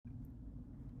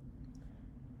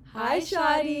Hi,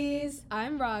 shotties!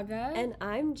 I'm Raaga. And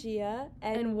I'm Jia.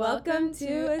 And welcome to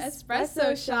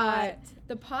Espresso Shot,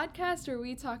 the podcast where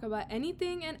we talk about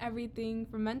anything and everything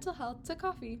from mental health to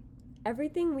coffee.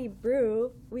 Everything we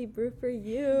brew for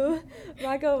you.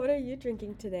 Raaga, what are you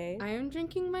drinking today? I am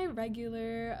drinking my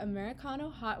regular Americano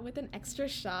hot with an extra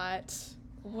shot.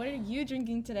 What are you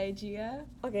drinking today, Jia?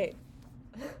 Okay.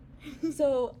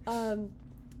 So,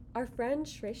 our friend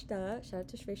Shrestha, shout out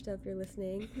to Shrestha if you're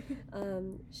listening,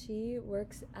 she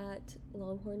works at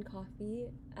Longhorn Coffee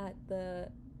at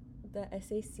the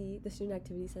SAC, the Student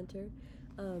Activity Center,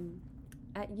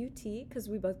 at UT, because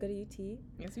we both go to UT.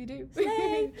 Yes, we do.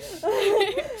 Slay!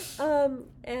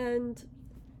 And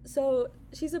so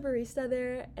she's a barista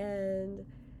there, and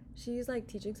she's like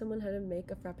teaching someone how to make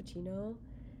a frappuccino.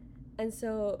 And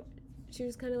so she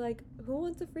was kind of like, who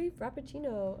wants a free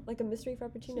frappuccino? Like a mystery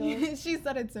frappuccino. She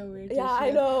said it so weird. Yeah,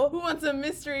 I know. Who wants a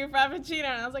mystery frappuccino?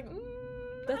 And I was like,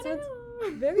 that sounds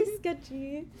very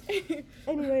sketchy.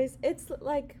 Anyways, it's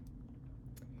like,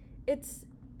 it's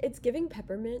giving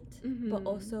peppermint, but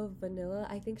also vanilla.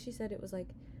 I think she said it was like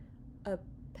a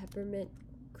peppermint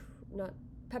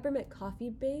coffee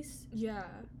base. Yeah.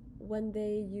 When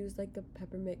they use like a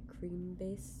peppermint cream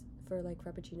base for like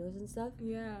frappuccinos and stuff.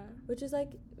 Yeah. Which is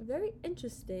like very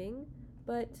interesting,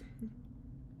 but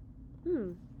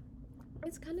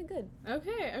it's kind of good.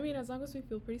 Okay, I mean, as long as we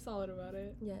feel pretty solid about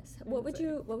it. Yes. What would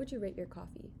you rate your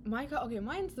coffee? Okay,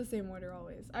 mine's the same order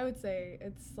always. I would say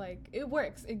it's like it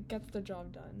works. It gets the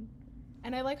job done,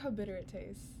 and I like how bitter it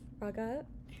tastes. Raaga?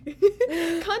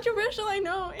 Controversial, I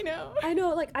know. I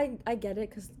know, like I get it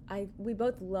because we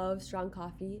both love strong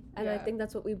coffee, and I think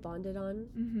that's what we bonded on.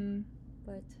 Mm-hmm.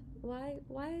 But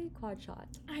why quad shot?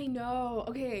 I know.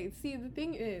 Okay, see, the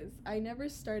thing is, I never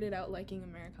started out liking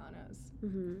Americanos.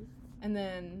 Mm-hmm. And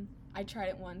then I tried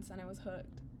it once and I was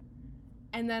hooked.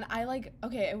 And then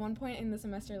at one point in the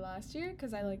semester last year,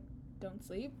 because I don't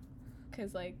sleep,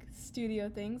 because studio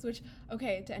things, which,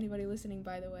 okay, to anybody listening,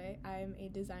 by the way, I'm a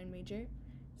design major,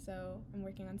 so I'm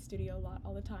working on studio a lot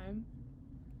all the time.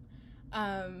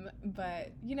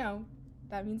 But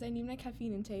that means I need my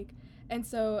caffeine intake. And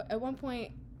so at one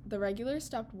point, the regular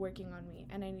stopped working on me,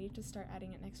 and I needed to start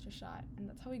adding an extra shot, and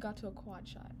that's how we got to a quad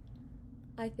shot.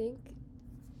 I think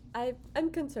I'm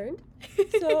concerned,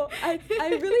 so I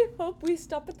really hope we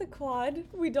stop at the quad.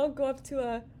 We don't go up to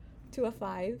a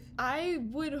 5. I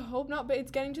would hope not, but it's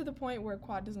getting to the point where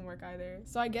quad doesn't work either.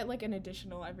 So I get an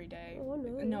additional every day. Oh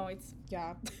no. No, it's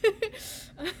yeah.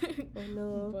 Oh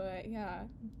no. But yeah,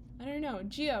 I don't know.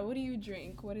 Jia, what do you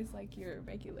drink? What is your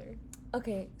regular?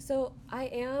 Okay, so I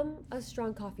am a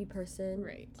strong coffee person.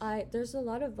 Right. There's a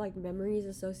lot of memories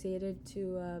associated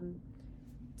to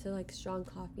strong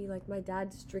coffee. Like my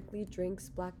dad strictly drinks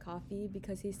black coffee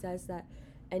because he says that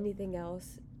anything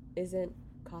else isn't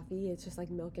coffee. It's just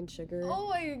milk and sugar.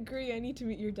 Oh, I agree. I need to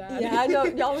meet your dad. Yeah, I know,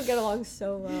 y'all would get along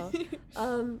so well.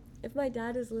 If my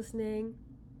dad is listening,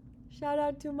 shout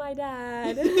out to my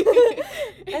dad.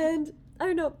 And I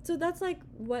don't know. So that's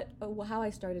how I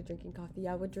started drinking coffee.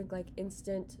 I would drink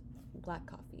instant black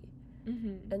coffee.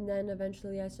 Mm-hmm. And then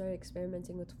eventually I started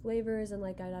experimenting with flavors, and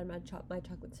I'd add my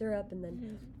chocolate syrup and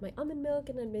then my almond milk,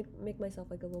 and I'd make myself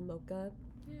a little mocha.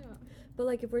 Yeah. But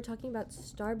if we're talking about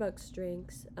Starbucks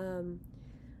drinks,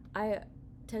 I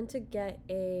tend to get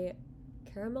a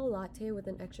caramel latte with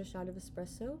an extra shot of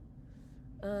espresso,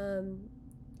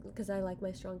 because I like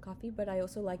my strong coffee, but I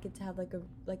also like it to have a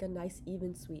nice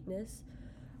even sweetness.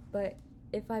 But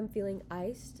if I'm feeling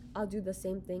iced, I'll do the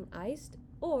same thing iced,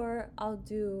 or I'll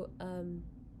do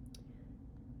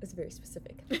it's very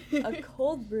specific, a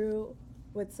cold brew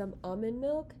with some almond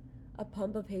milk, a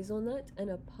pump of hazelnut, and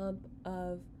a pump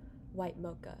of white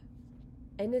mocha.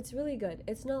 And it's really good.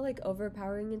 It's not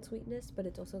overpowering in sweetness, but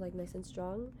it's also nice and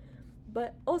strong.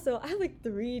 But also I have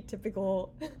 3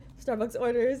 typical Starbucks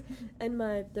orders, and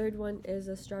my third one is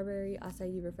a strawberry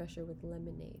acai refresher with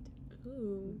lemonade.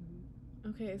 Ooh.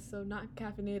 Okay, so not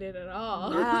caffeinated at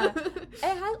all. Yeah. It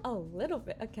has a little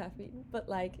bit of caffeine, but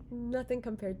nothing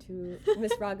compared to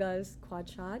Miss Raaga's quad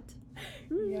shot.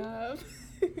 Yeah.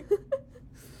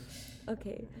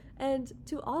 Okay, and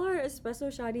to all our espresso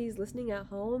shotties listening at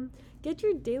home, get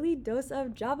your daily dose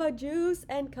of Java juice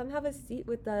and come have a seat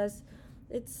with us.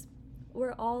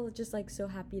 We're all just so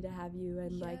happy to have you,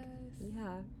 and yes.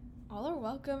 Yeah. All are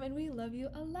welcome, and we love you.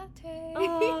 A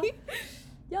latte.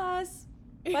 Yes.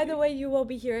 By the way, you will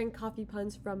be hearing coffee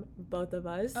puns from both of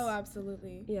us. Oh,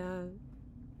 absolutely. Yeah.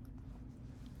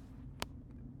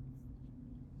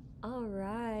 All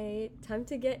right. Time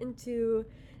to get into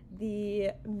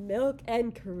the milk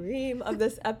and cream of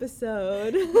this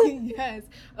episode. Yes.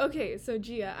 Okay, so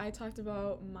Jia, I talked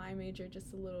about my major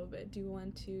just a little bit. Do you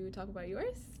want to talk about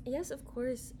yours? Yes, of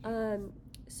course.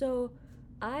 So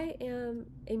I am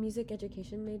a music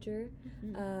education major,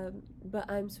 but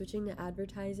I'm switching to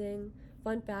advertising.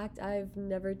 Fun fact, I've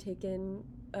never taken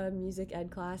a music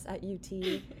ed class at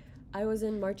UT. I was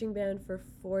in marching band for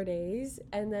 4 days,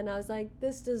 and then I was like,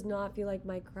 this does not feel like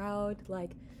my crowd.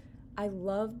 Like, I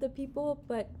love the people,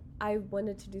 but I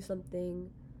wanted to do something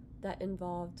that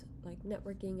involved like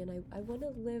networking, and I want to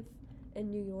live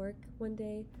in New York one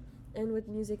day. And with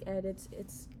music ed,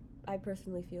 it's I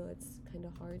personally feel it's kind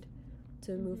of hard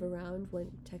to move around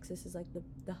when Texas is like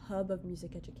the hub of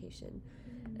music education.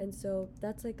 And so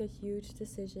that's like a huge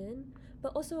decision.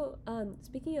 But also,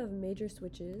 speaking of major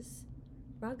switches,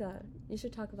 Raaga, you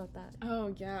should talk about that.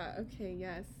 Oh, yeah. Okay,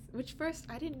 yes. Which first,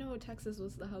 I didn't know Texas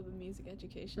was the hub of music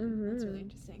education. That's really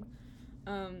interesting.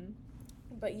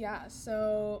 But yeah,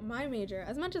 so my major,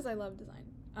 as much as I love design,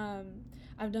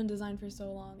 I've done design for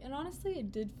so long, and honestly,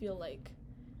 it did feel like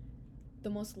the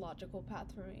most logical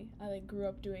path for me. I like grew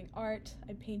up doing art.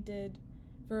 I painted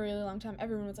for a really long time.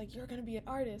 Everyone was like, you're gonna be an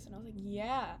artist, and I was like,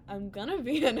 yeah, I'm gonna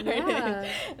be an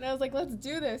artist. And I was like, let's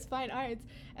do this, fine arts.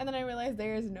 And then I realized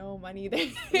there is no money there.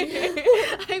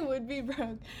 I would be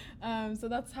broke. So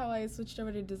that's how I switched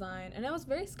over to design, and I was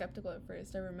very skeptical at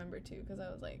first. I remember too, because I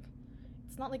was like,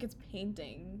 it's not like it's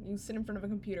painting. You sit in front of a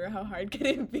computer, how hard can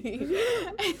it be?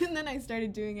 And then I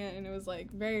started doing it, and it was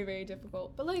like very, very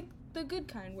difficult, but like the good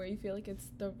kind where you feel like it's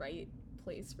the right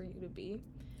place for you to be.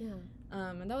 Yeah.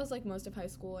 And that was like most of high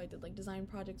school. I did like design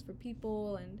projects for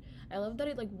people, and I love that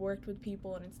it like worked with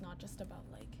people, and it's not just about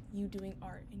like you doing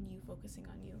art and you focusing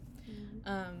on you.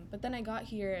 But then I got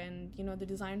here, and you know, the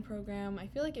design program, I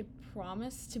feel like it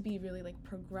promised to be really like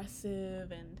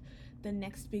progressive and the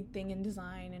next big thing in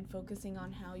design and focusing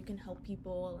on how you can help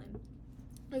people. And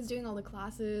I was doing all the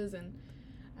classes, and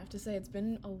I have to say it's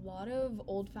been a lot of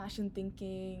old-fashioned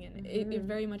thinking, and it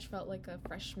very much felt like a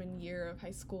freshman year of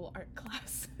high school art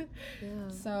class.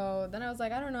 So then I was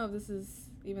like, I don't know if this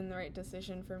is even the right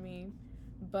decision for me.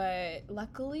 But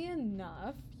luckily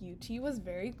enough, UT was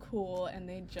very cool, and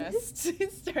they just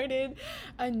started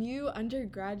a new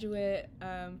undergraduate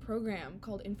program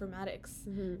called informatics,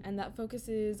 and that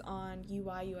focuses on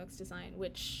UI UX design,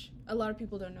 which a lot of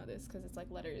people don't know this because it's like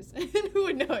letters, and who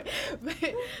would know it?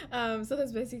 But so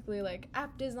that's basically like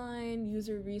app design,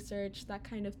 user research, that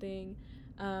kind of thing.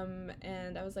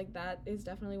 And I was like, that is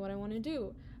definitely what I want to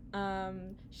do.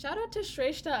 Shout out to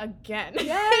Shrestha again.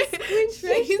 Yes, Queen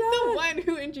Shrestha. She's the one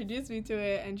who introduced me to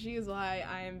it, and she is why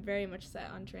I am very much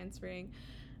set on transferring.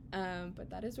 But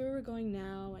that is where we're going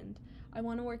now, and I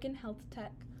want to work in health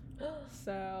tech.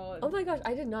 So. Oh my gosh,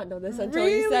 I did not know this until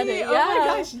you said it. Oh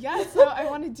my gosh, yeah. So I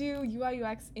want to do UI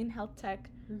UX in health tech.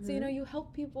 So you know, you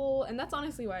help people, and that's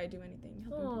honestly why I do anything.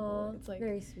 Helping people. It's like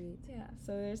very sweet. Yeah.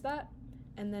 So there's that.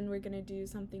 And then we're gonna do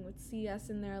something with CS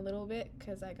in there a little bit,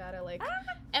 because I gotta like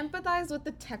empathize with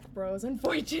the tech bros,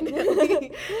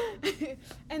 unfortunately.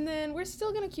 And then we're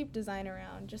still gonna keep design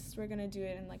around, just we're gonna do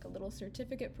it in like a little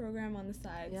certificate program on the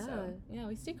side. So yeah,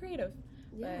 we stay creative.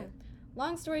 Yeah. But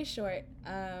long story short,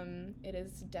 it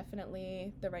is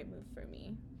definitely the right move for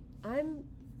me.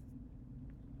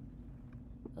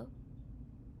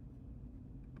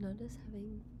 Notice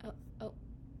having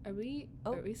Are we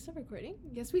still recording?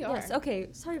 Yes, we are. Yes, okay.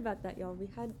 Sorry about that, y'all. We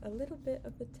had a little bit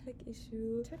of a tech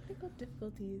issue. Technical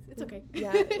difficulties. It's okay.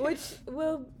 Yeah, which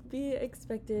will be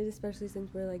expected, especially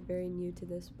since we're like very new to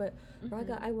this. But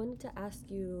Raaga, I wanted to ask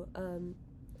you,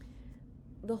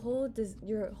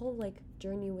 your whole like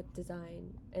journey with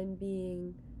design and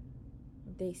being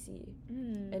Desi,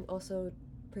 and also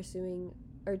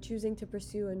choosing to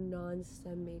pursue a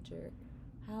non-STEM major.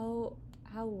 How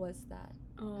was that?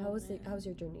 How was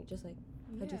your journey? Just like,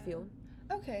 how'd you feel?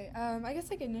 Okay, I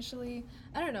guess like initially,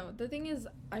 I don't know. The thing is,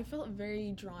 I felt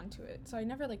very drawn to it, so I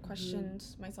never like questioned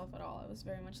myself at all. I was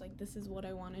very much like, this is what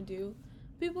I want to do.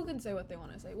 People can say what they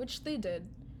want to say, which they did.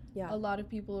 Yeah. A lot of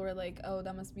people were like, oh,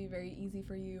 that must be very easy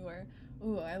for you, or,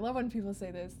 ooh, I love when people say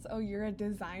this. Oh, you're a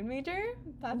design major?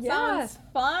 That sounds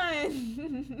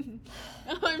fun.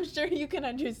 I'm sure you can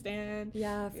understand.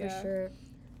 Yeah, for sure.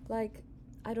 Like,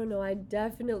 I don't know, I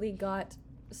definitely got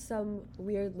some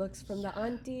weird looks from the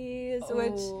aunties,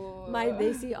 which my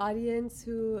Desi audience,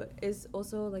 who is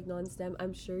also like non-STEM,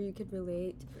 I'm sure you could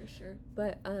relate. For sure.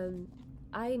 But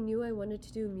I knew I wanted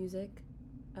to do music.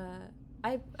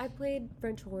 I played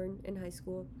French horn in high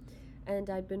school, and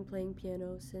I'd been playing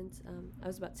piano since I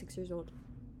was about 6 years old.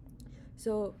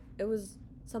 So it was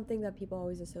something that people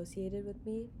always associated with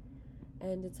me.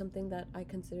 and it's something that I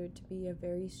consider to be a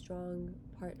very strong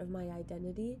part of my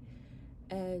identity.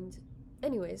 And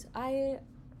anyways, I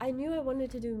knew I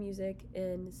wanted to do music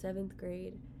in 7th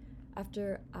grade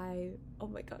after oh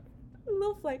my god, a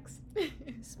little flex,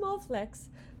 small flex,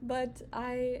 but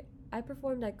I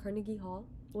performed at Carnegie Hall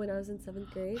when I was in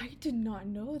 7th grade. I did not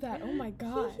know that. Oh my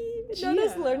god.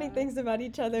 Notice learning things about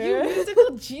each other. You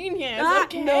musical genius.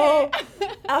 Okay. No,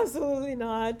 absolutely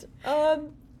not.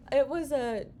 It was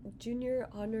a junior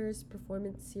honors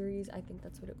performance series. I think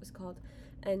that's what it was called.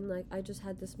 And like I just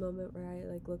had this moment where I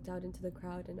like looked out into the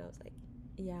crowd and I was like,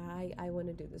 yeah, I want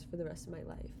to do this for the rest of my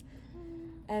life.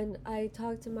 And I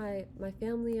talked to my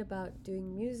family about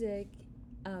doing music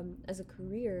as a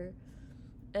career.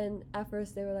 And at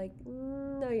first they were like,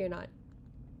 no, you're not.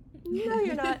 No,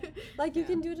 you're not. Like, you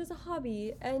can do it as a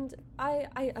hobby. And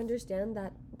I understand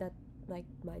that like,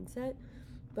 mindset.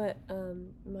 But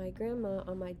my grandma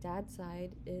on my dad's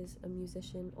side is a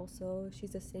musician also.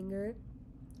 She's a singer,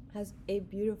 has a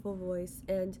beautiful voice.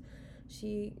 And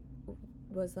she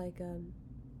was, like,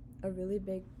 a really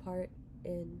big part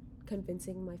in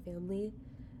convincing my family.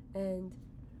 And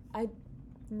I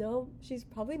know she's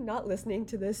probably not listening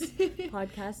to this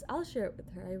podcast. I'll share it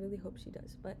with her. I really hope she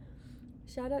does. But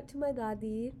shout out to my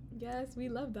daddy. Yes, we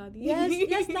love daddy.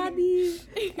 Yes, daddy.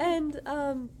 And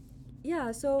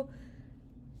yeah, so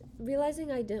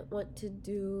realizing I didn't want to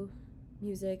do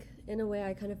music, in a way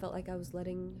I kind of felt like I was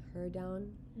letting her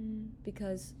down,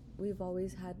 because we've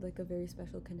always had like a very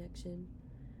special connection.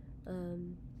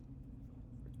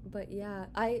 But yeah,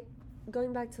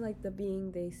 going back to like the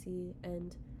being Desi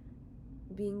and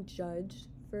being judged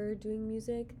for doing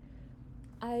music,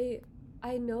 I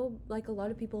know like a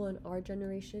lot of people in our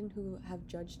generation who have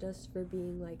judged us for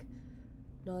being like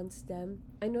non-STEM.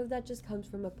 I know that just comes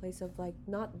from a place of like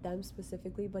not them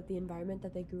specifically, but the environment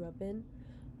that they grew up in,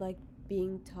 like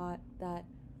being taught that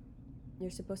you're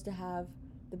supposed to have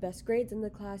the best grades in the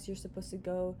class, you're supposed to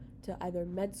go to either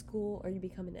med school or you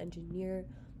become an engineer.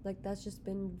 Like that's just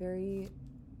been very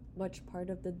much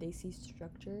part of the Desi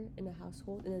structure in a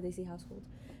Desi household.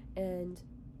 And,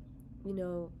 you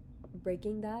know,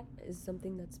 breaking that is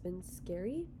something that's been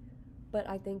scary, but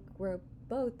I think we're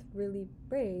both really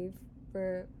brave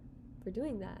for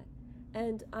doing that.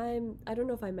 And I don't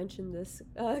know if I mentioned this,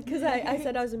 because I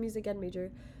said I was a music ed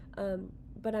major,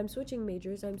 but I'm switching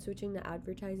majors. I'm switching to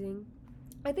advertising.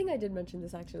 I think I did mention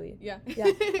this actually. Yeah.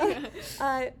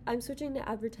 I'm switching to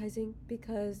advertising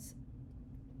because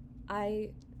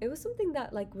it was something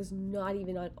that like was not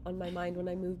even on my mind when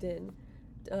I moved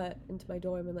into my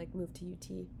dorm and like moved to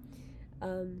UT.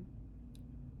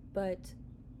 But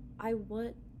I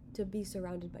want to be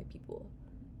surrounded by people,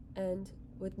 and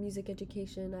with music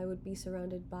education I would be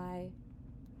surrounded by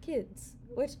kids,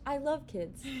 which I love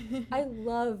kids. I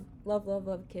love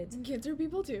kids. Kids are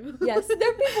people too. Yes,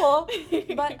 they're people.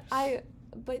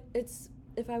 But it's,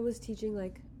 if I was teaching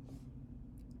like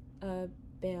a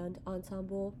band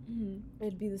ensemble,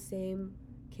 it'd be the same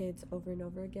kids over and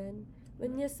over again.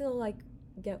 And yes, they'll like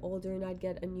get older and I'd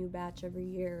get a new batch every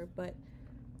year, but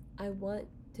I want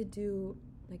to do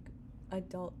like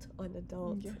adult on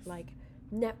adult, like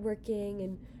networking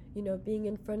and, you know, being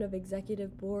in front of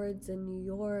executive boards in New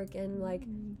York and like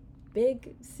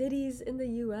big cities in the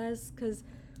US, because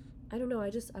I don't know,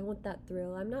 I want that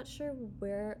thrill. I'm not sure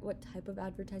what type of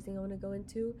advertising I want to go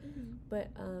into, but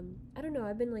I don't know,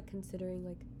 I've been like considering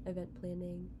like event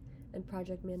planning and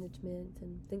project management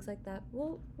and things like that.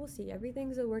 We'll see.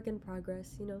 Everything's a work in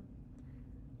progress, you know.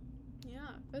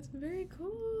 Yeah, that's very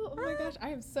cool. Oh my gosh, I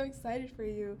am so excited for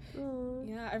you.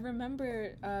 Yeah, I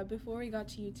remember before we got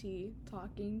to UT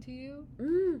talking to you.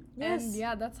 Yes. And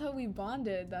yeah, that's how we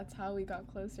bonded. That's how we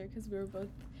got closer, because we were both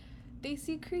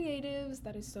Desi creatives.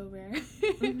 That is so rare.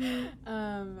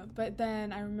 But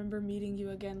then I remember meeting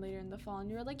you again later in the fall, and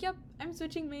you were like, yep, I'm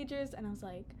switching majors. And I was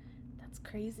like, that's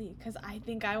crazy, because I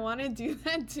think I want to do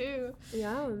that too.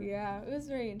 Yeah, it was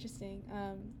very interesting.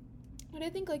 But I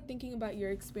think, like, thinking about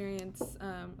your experience,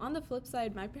 on the flip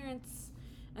side, my parents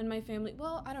and my family,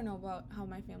 well, I don't know about how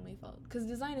my family felt, because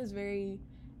design is very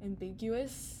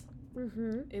ambiguous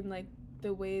in, like,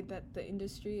 the way that the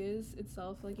industry is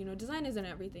itself. Like, you know, design isn't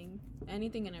everything.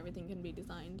 Anything and everything can be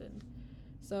designed, and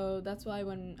so that's why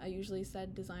when I usually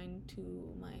said design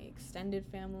to my extended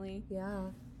family,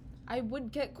 I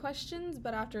would get questions,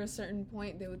 but after a certain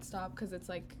point, they would stop, because it's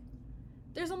like,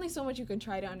 there's only so much you can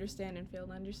try to understand and fail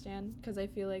to understand, because I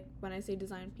feel like when I say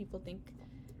design, people think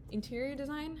interior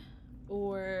design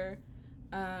or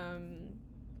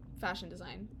fashion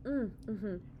design.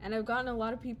 And I've gotten a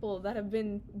lot of people that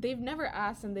they've never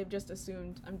asked and they've just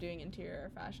assumed I'm doing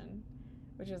interior or fashion,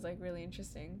 which is like really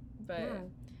interesting. But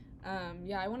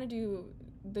I want to do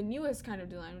the newest kind of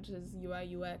design, which is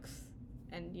UI UX,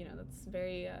 and that's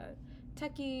very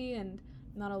techy, and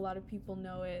not a lot of people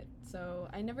know it. So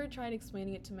I never tried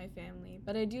explaining it to my family,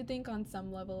 but I do think on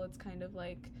some level it's kind of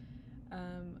like,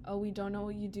 oh, we don't know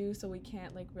what you do, so we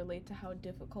can't like relate to how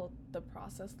difficult the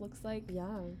process looks like.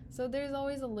 Yeah. So there's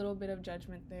always a little bit of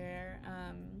judgment there.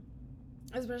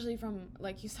 Especially from,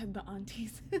 like you said, the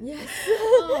aunties. Yes.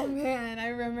 Oh, man. I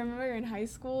remember in high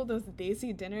school, those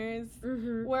Desi dinners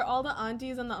where all the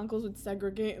aunties and the uncles would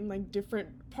segregate in, like, different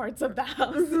parts of the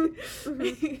house.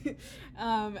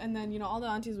 And then, all the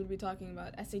aunties would be talking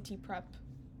about SAT prep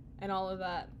and all of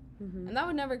that. And that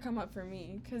would never come up for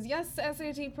me. Because, yes,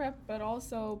 SAT prep, but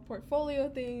also portfolio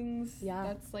things. Yeah.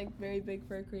 That's, like, very big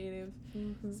for a creative.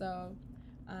 So,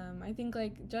 I think,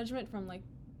 like, judgment from, like,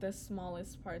 the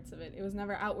smallest parts of it. It was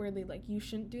never outwardly like, you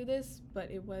shouldn't do this, but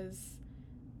it was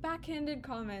backhanded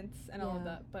comments and all of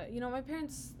that. But my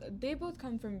parents, they both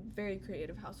come from very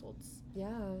creative households.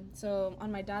 Yeah. So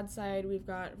on my dad's side, we've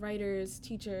got writers,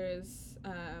 teachers,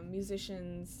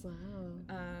 musicians.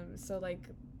 Wow. So like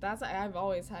I've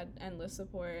always had endless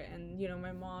support. And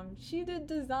my mom, she did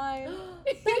design.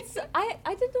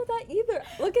 I didn't know that either.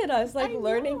 Look at us, like,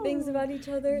 learning things about each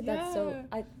other. Yeah. That's so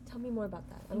tell me more about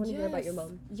that. I want to hear about your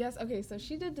mom. Yes, okay, so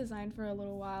she did design for a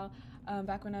little while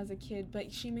back when I was a kid,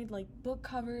 but she made like book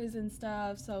covers and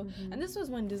stuff. So and this was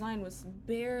when design was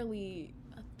barely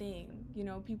a thing.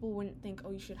 People wouldn't think,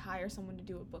 oh, you should hire someone to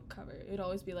do a book cover. It'd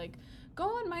always be like, go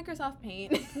on Microsoft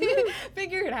Paint,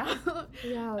 figure it out.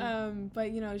 Yeah.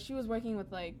 But she was working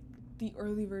with like the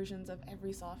early versions of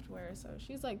every software, so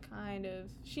she's like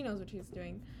she knows what she's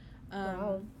doing.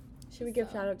 Wow. Should we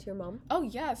give shout out to your mom? Oh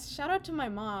yes, shout out to my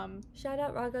mom. Shout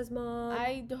out Raaga's mom.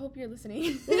 I hope you're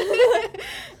listening.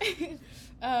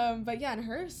 But yeah, and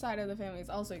her side of the family is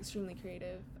also extremely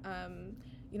creative.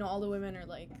 All the women are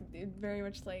like very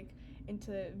much like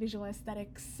into visual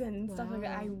aesthetics and stuff like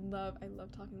that. I love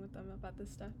talking with them about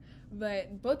this stuff.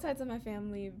 But both sides of my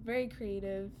family very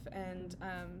creative, and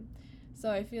so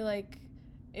I feel like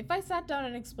if I sat down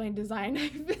and explained design, I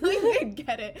feel like they'd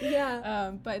get it.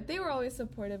 Yeah. But they were always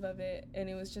supportive of it, and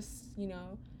it was just,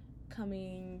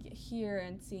 coming here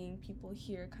and seeing people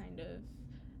here kind of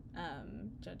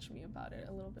judge me about it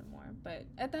a little bit more. But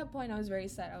at that point, I was very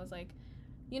set. I was like,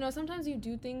 sometimes you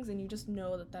do things and you just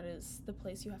know that is the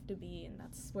place you have to be, and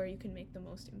that's where you can make the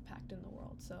most impact in the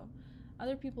world. So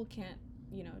other people can't,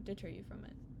 deter you from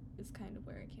it, is kind of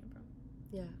where it came from.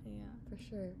 Yeah. Yeah. For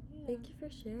sure. Yeah. Thank you for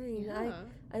sharing. Yeah.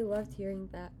 I loved hearing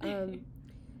that.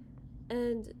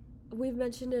 And we've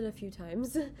mentioned it a few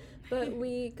times, but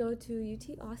we go to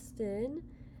UT Austin,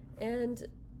 and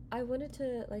I wanted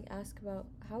to like ask about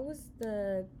how was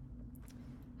the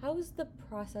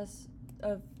process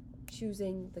of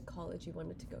choosing the college you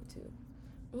wanted to go to?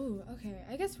 Ooh, okay.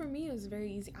 I guess for me it was very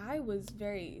easy. I was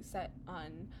very set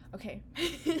on, okay,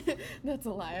 that's a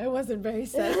lie. I wasn't very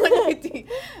set on IT.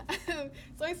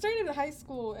 So I started high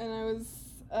school and I was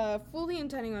fully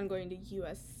intending on going to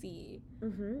USC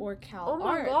or Cal Arts. Oh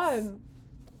my god.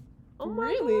 Oh my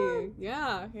really?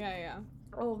 god. Yeah.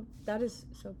 Oh, that is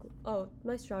so cool. Oh,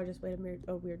 my straw just made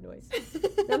a weird noise.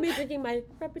 Not me drinking my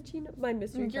frappuccino, my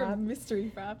mystery Your frap.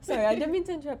 mystery frap. Sorry, I didn't mean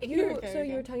to interrupt. You Okay.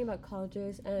 you were talking about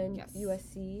colleges and Yes.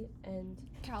 USC and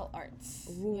Cal Arts.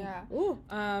 Ooh. Yeah. Ooh.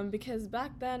 Because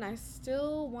back then I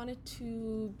still wanted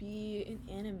to be in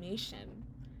animation.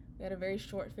 We had a very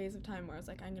short phase of time where I was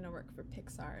like, I'm gonna work for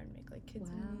Pixar and make like kids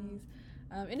movies.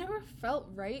 It never felt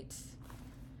right.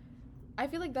 I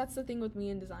feel like that's the thing with me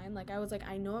in design. Like I was like,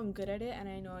 I know I'm good at it and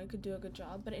I know I could do a good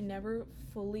job, but it never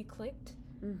fully clicked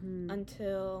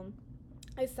until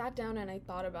I sat down and I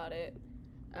thought about it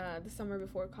the summer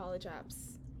before college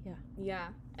apps. Yeah.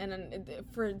 And then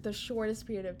for the shortest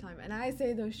period of time, and I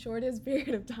say the shortest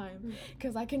period of time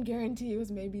because I can guarantee it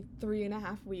was maybe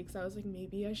 3.5 weeks. I was like,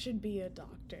 maybe I should be a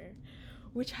doctor,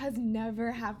 which has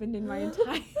never happened in my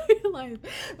entire life.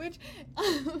 Which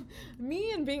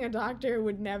me and being a doctor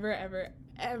would never,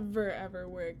 ever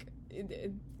work.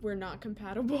 We're not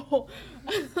compatible.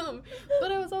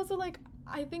 But I was also like,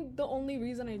 I think the only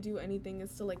reason I do anything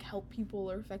is to like help people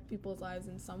or affect people's lives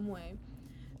in some way.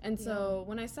 And so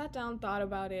when I sat down, thought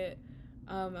about it,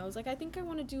 I was like, I think I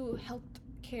want to do health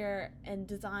care and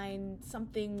design,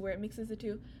 something where it mixes the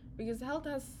two, because health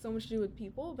has so much to do with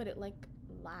people, but it like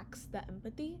lacks the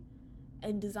empathy,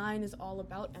 and design is all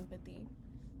about empathy.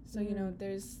 So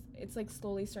it's like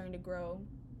slowly starting to grow,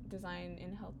 design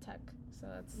in health tech. So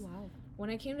that's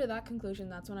when I came to that conclusion.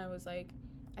 That's when I was like,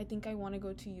 I think I want to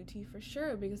go to UT for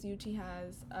sure, because UT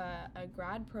has a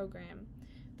grad program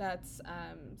that's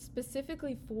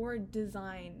specifically for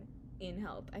design in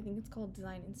health. I think it's called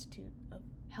Design Institute of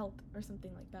Health or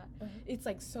something like that. Uh-huh. It's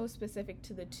like so specific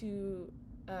to the two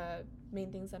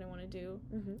main things that I want to do.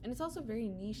 Mm-hmm. And it's also very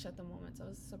niche at the moment, so I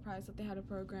was surprised that they had a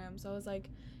program. So I was like,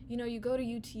 you know, you go to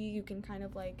UT, you can kind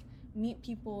of like meet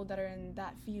people that are in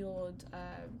that field,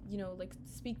 you know, like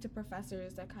speak to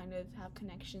professors that kind of have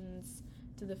connections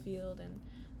to the field, and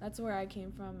that's where I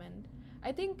came from. And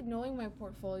I think knowing my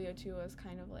portfolio too was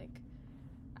kind of like,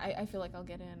 I feel like I'll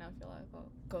get in, I feel like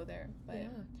I'll go there. But Yeah.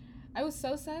 I was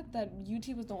so sad that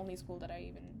UT was the only school that I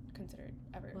even considered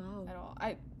ever. Wow. At all.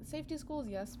 Safety schools,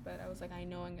 yes, but I was like, I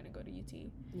know I'm gonna go to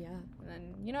UT. Yeah. And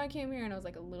then, you know, I came here and I was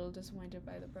like a little disappointed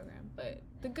by the program. But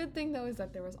the good thing though is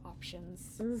that there was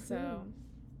options. Mm-hmm. So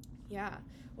yeah.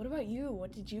 What about you?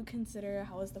 What did you consider?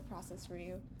 How was the process for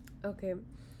you? Okay.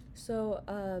 So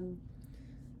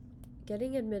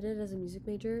getting admitted as a music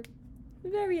major,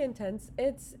 very intense.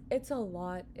 It's a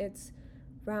lot. It's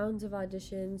rounds of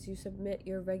auditions. You submit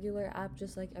your regular app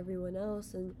just like everyone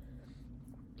else, and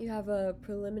you have a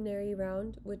preliminary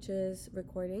round, which is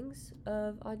recordings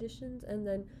of auditions, and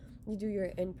then you do your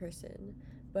in-person.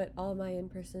 But all my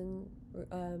in-person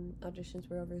auditions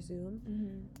were over Zoom.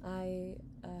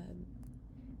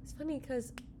 It's funny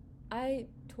because I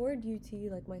toured UT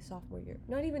like my sophomore year.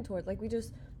 Not even toured, like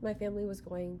my family was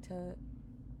going to,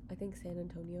 I think, San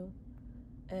Antonio,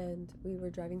 and we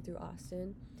were driving through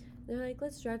Austin. They're like,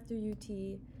 let's drive through UT,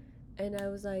 and I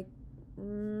was like,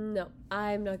 no,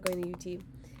 I'm not going to UT.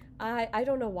 I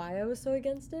don't know why I was so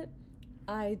against it.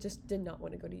 I just did not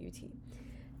want to go to UT.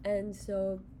 And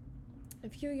so a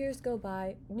few years go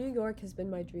by. New York has been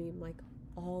my dream like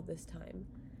all this time.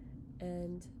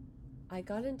 And I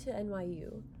got into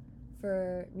NYU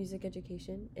for music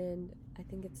education, and I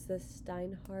think it's the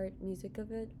Steinhardt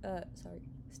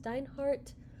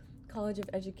Steinhardt College of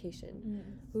Education,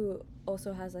 who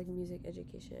also has like music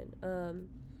education.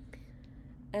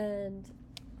 And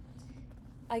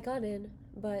I got in,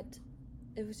 but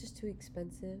it was just too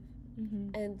expensive.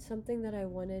 And something that I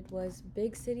wanted was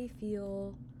big city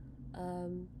feel.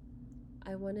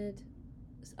 I wanted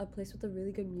a place with a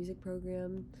really good music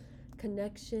program,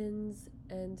 connections,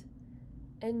 and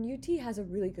UT has a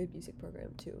really good music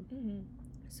program too.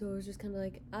 So it was just kind of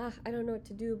like, I don't know what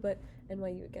to do, but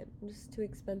NYU again, just too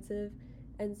expensive.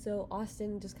 And so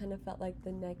Austin just kind of felt like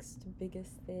the next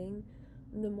biggest thing.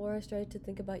 And the more I started to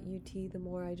think about UT, the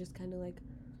more I just kind of like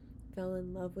fell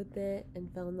in love with it, and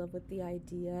fell in love with the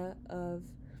idea of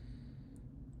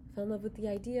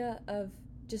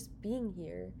just being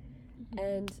here.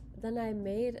 And then I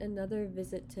made another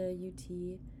visit to UT.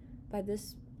 By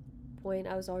this point,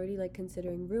 I was already like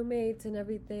considering roommates and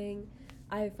everything.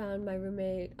 I found my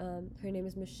roommate, her name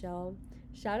is Michelle.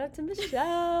 Shout out to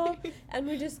Michelle. And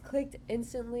we just clicked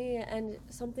instantly, and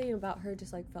something about her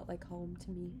just like felt like home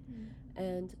to me.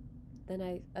 And then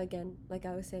I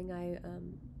was saying,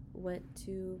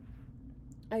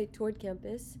 I toured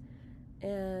campus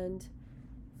and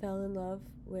fell in love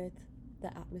with the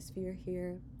atmosphere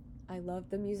here. I love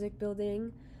the music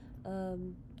building.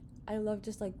 I love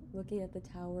just like looking at the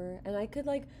tower, and I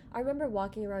remember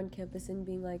walking around campus and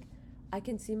being like, I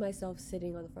can see myself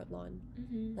sitting on the front lawn.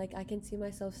 Like I can see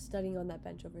myself studying on that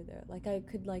bench over there. Like I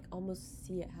could like almost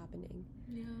see it happening.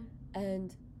 Yeah.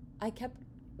 And I kept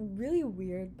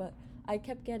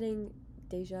getting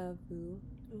deja vu.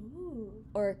 Ooh.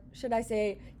 Or should I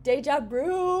say deja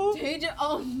brew?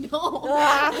 Oh no.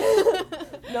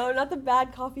 No, not the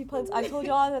bad coffee puns. I told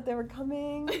y'all that they were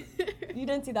coming. You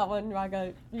didn't see that one,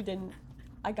 Raaga. You didn't.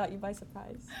 I got you by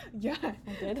surprise. Yeah. I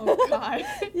did. Oh god.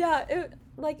 Yeah,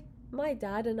 my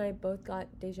dad and I both got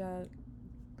deja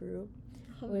brew.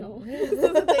 Oh no. This is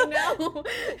a thing now.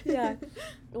 Yeah.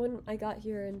 When I got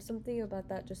here, and something about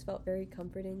that just felt very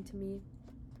comforting to me.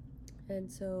 And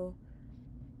so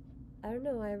I don't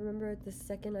know, I remember the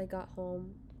second I got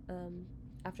home,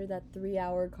 after that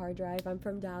 3-hour car drive. I'm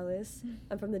from Dallas.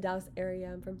 I'm from the Dallas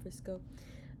area. I'm from Frisco.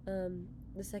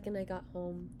 The second I got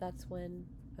home, that's when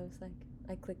I was like,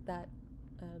 I clicked that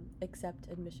accept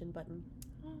admission button.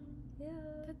 Oh,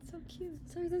 Yeah. that's so cute.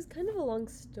 Sorry, that's kind of a long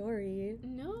story.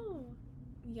 No.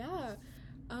 Yeah.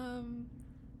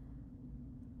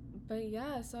 But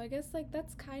yeah, so I guess like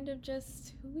that's kind of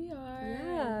just who we are.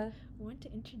 Yeah. We want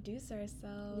to introduce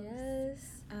ourselves.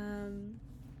 Yes.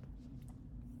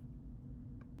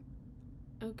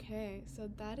 Okay, so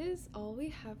that is all we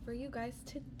have for you guys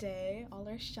today. All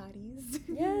our shotties.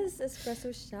 Yes,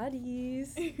 espresso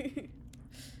shotties.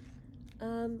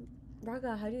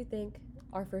 Raaga, how do you think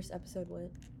our first episode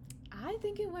went? I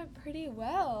think it went pretty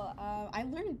well. I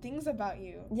learned things about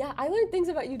you. Yeah, I learned things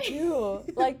about you too.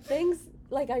 Like things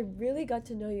like I really got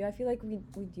to know you. I feel like we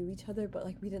knew each other, but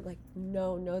like we didn't like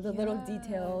know the little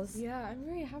details. Yeah, I'm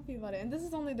very happy about it. And this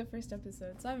is only the first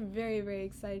episode, so I'm very, very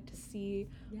excited to see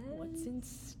what's in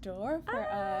store for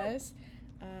us.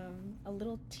 A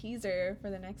little teaser for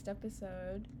the next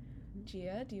episode.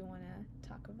 Jia, do you want to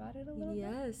talk about it a little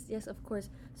bit? Yes, of course.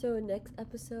 So next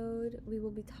episode, we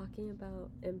will be talking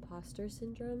about imposter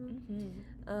syndrome,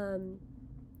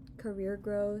 career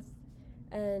growth,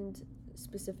 and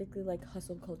specifically like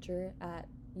hustle culture at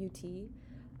UT.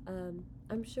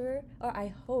 I'm sure, or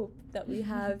I hope that we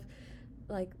have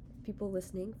like people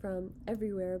listening from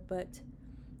everywhere, but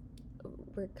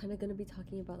we're kind of going to be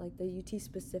talking about like the UT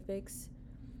specifics.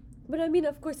 But I mean,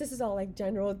 of course, this is all like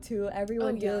general too.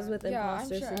 Everyone deals with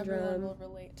imposter syndrome. I'm sure everyone will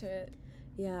relate to it.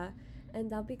 Yeah, and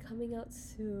that'll be coming out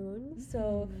soon.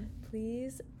 So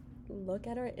please look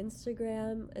at our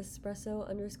Instagram,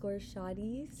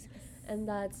 espresso_shotties, and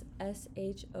that's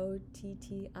SHOTTIES.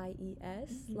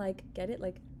 Like, get it?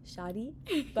 Like shoddy,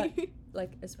 but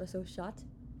like espresso shot.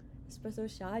 Espresso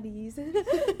shotties.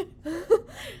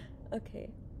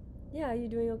 Okay. Yeah, are you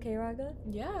doing okay, Raaga?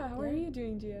 Yeah, how are you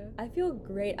doing, Jia? I feel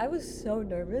great. I was so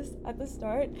nervous at the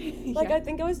start. Like, I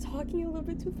think I was talking a little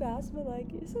bit too fast, but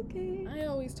like, it's okay. I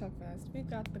always talk fast. We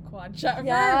got the quad shot for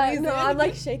a reason. No, I'm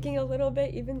like shaking a little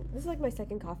bit. Even this is like my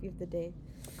second coffee of the day.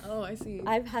 Oh, I see.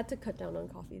 I've had to cut down on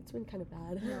coffee. It's been kind of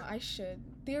bad. No, I should.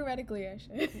 Theoretically, I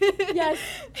should. Yes,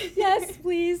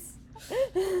 please.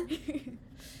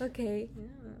 Okay.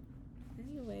 Yeah.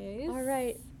 Anyways. All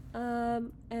right.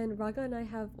 And Raaga and I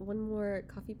have one more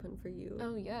coffee pun for you.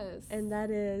 Oh, yes. And that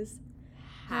is,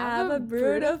 have a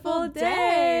beautiful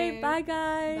day. Bye,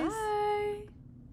 guys. Bye.